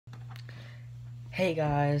Hey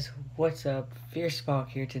guys, what's up? Fierce Spock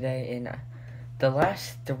here today, and the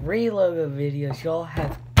last 3 logo videos, y'all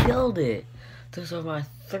have killed it. Those are my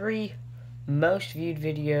 3 most viewed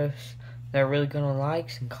videos that are really good on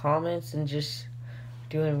likes and comments and just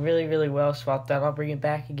doing really well, so I thought I'll bring it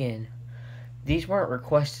back again. These weren't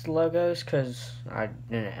requested logos because I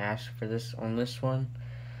didn't ask for this on this one.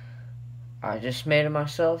 I just made it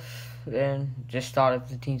myself and just thought of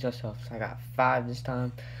the teams myself. So I got 5 this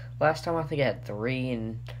time. Last time I think I had 3,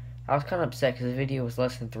 and I was kind of upset because the video was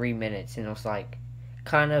less than 3 minutes, and it was like,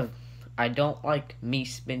 I don't like me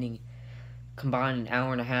spending combined an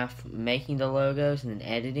hour and a half making the logos and then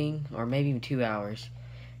editing, or maybe even 2 hours,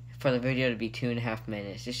 for the video to be 2.5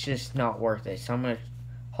 minutes. It's just not worth it. So I'm going to,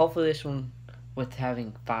 hopefully this one, with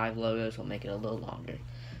having 5 logos, will make it a little longer.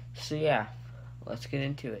 So yeah, let's get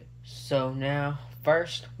into it. So now,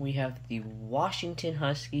 first, we have the Washington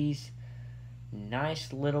Huskies.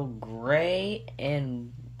 Nice little gray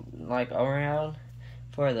and like around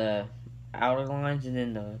for the outer lines, and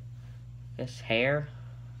then this hair.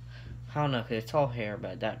 I don't know because it's all hair,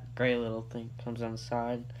 but that gray little thing comes on the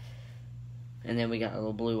side. And then we got a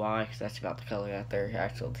little blue eye because that's about the color that their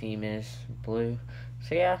actual team is, blue.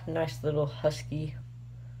 So yeah, nice little husky.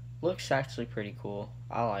 Looks actually pretty cool.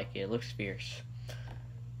 I like it. It looks fierce.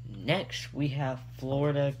 Next, we have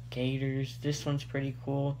Florida Gators. This one's pretty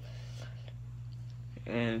cool.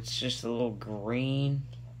 And it's just a little green.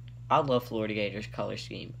 I love Florida Gators' color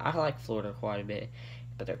scheme. I like Florida quite a bit,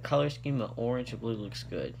 but their color scheme of orange and blue looks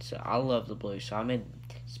good. So I love the blue. So I made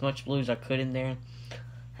as much blue as I could in there.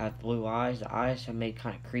 Have blue eyes. The eyes I made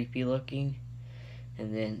kind of creepy looking,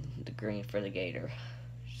 and then the green for the gator.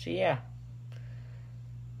 So yeah,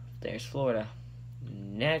 there's Florida.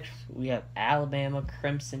 Next, we have Alabama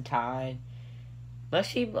Crimson Tide.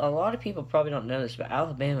 A lot of people probably don't know this, but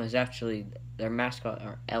Alabama is actually, their mascot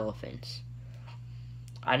are elephants.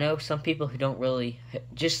 I know some people who don't really,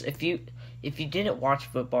 just if you didn't watch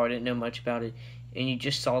football or didn't know much about it, and you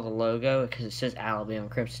just saw the logo because it says Alabama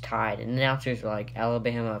Crimson Tide, and the announcers are like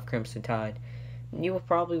Alabama of Crimson Tide, you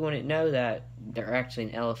probably wouldn't know that they're actually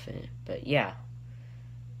an elephant. But yeah,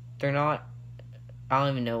 they're not. I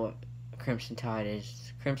don't even know what Crimson Tide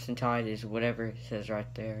is. Crimson Tide is whatever it says right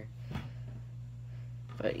there.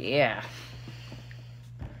 But yeah,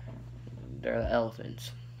 they're the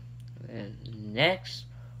elephants. And next,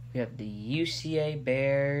 we have the UCA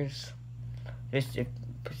Bears. If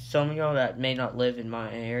some of y'all that may not live in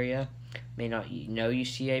my area may not know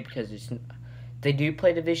UCA because they do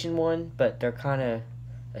play Division I, but they're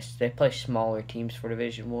they play smaller teams for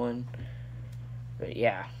Division I. But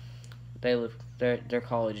yeah, their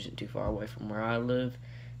college isn't too far away from where I live,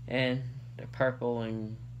 and they're purple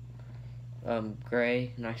and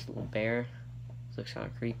gray. Nice little bear. Looks kind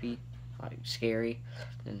of creepy, like scary.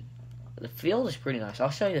 And the field is pretty nice. I'll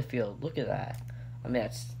show you the field. Look at that. I mean,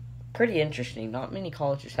 that's pretty interesting. Not many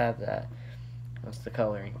colleges have that. That's the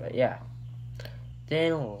coloring, but yeah.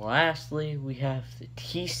 Then lastly, we have the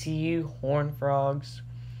TCU Horned Frogs.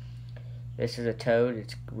 This is a toad.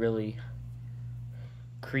 It's really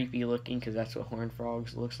creepy looking because that's what Horned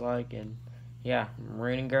Frogs looks like. And yeah,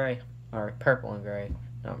 maroon and gray, or purple and gray,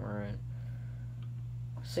 not maroon.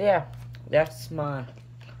 So yeah, that's my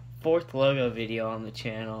 4th logo video on the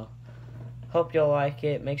channel. Hope y'all like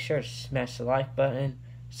it. Make sure to smash the like button,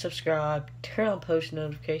 subscribe, turn on post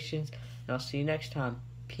notifications, and I'll see you next time.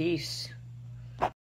 Peace.